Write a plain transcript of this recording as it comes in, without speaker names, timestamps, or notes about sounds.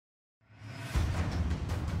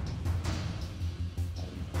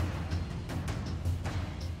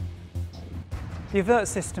The AVRT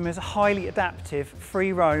system is a highly adaptive,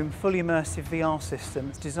 free-roam, fully immersive VR system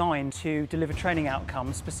that's designed to deliver training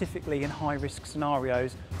outcomes specifically in high-risk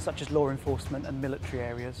scenarios such as law enforcement and military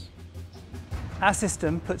areas. Our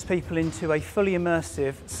system puts people into a fully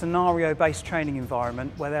immersive, scenario-based training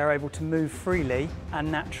environment where they're able to move freely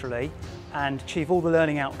and naturally and achieve all the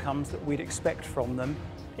learning outcomes that we'd expect from them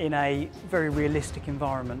in a very realistic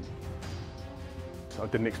environment. I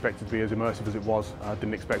didn't expect it to be as immersive as it was. I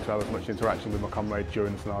didn't expect to have as much interaction with my comrades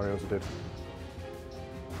during the scenario as I did.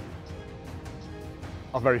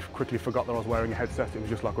 I very quickly forgot that I was wearing a headset. It was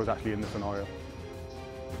just like I was actually in the scenario.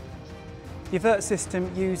 The AVRT system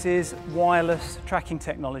uses wireless tracking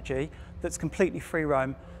technology that's completely free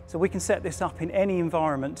roam. So we can set this up in any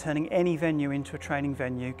environment, turning any venue into a training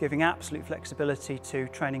venue, giving absolute flexibility to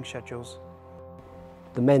training schedules.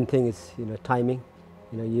 The main thing is timing.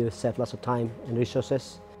 You save lots of time and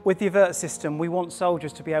resources. With the AVRT system, we want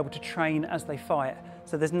soldiers to be able to train as they fight.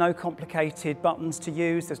 So there's no complicated buttons to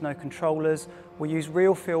use, there's no controllers. We use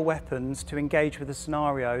real feel weapons to engage with the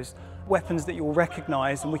scenarios, weapons that you'll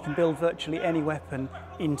recognise, and we can build virtually any weapon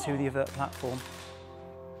into the AVRT platform.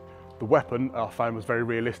 The weapon I found was very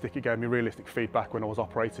realistic. It gave me realistic feedback when I was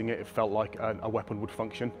operating it. It felt like a weapon would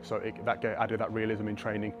function, so that added that realism in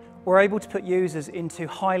training. We're able to put users into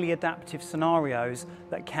highly adaptive scenarios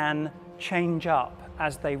that can change up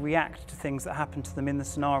as they react to things that happen to them in the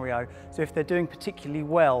scenario. So if they're doing particularly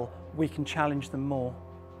well, we can challenge them more.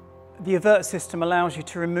 The AVRT system allows you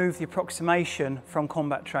to remove the approximation from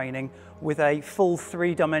combat training with a full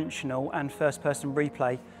three-dimensional and first-person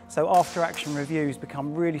replay. So after-action reviews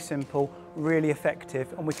become really simple, really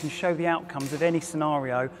effective, and we can show the outcomes of any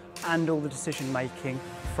scenario and all the decision-making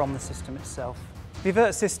from the system itself. The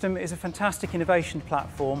AVRT system is a fantastic innovation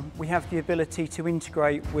platform. We have the ability to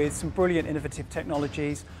integrate with some brilliant innovative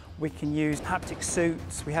technologies. We can use haptic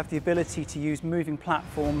suits. We have the ability to use moving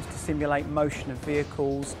platforms to simulate motion of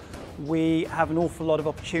vehicles. We have an awful lot of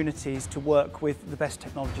opportunities to work with the best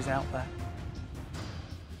technologies out there.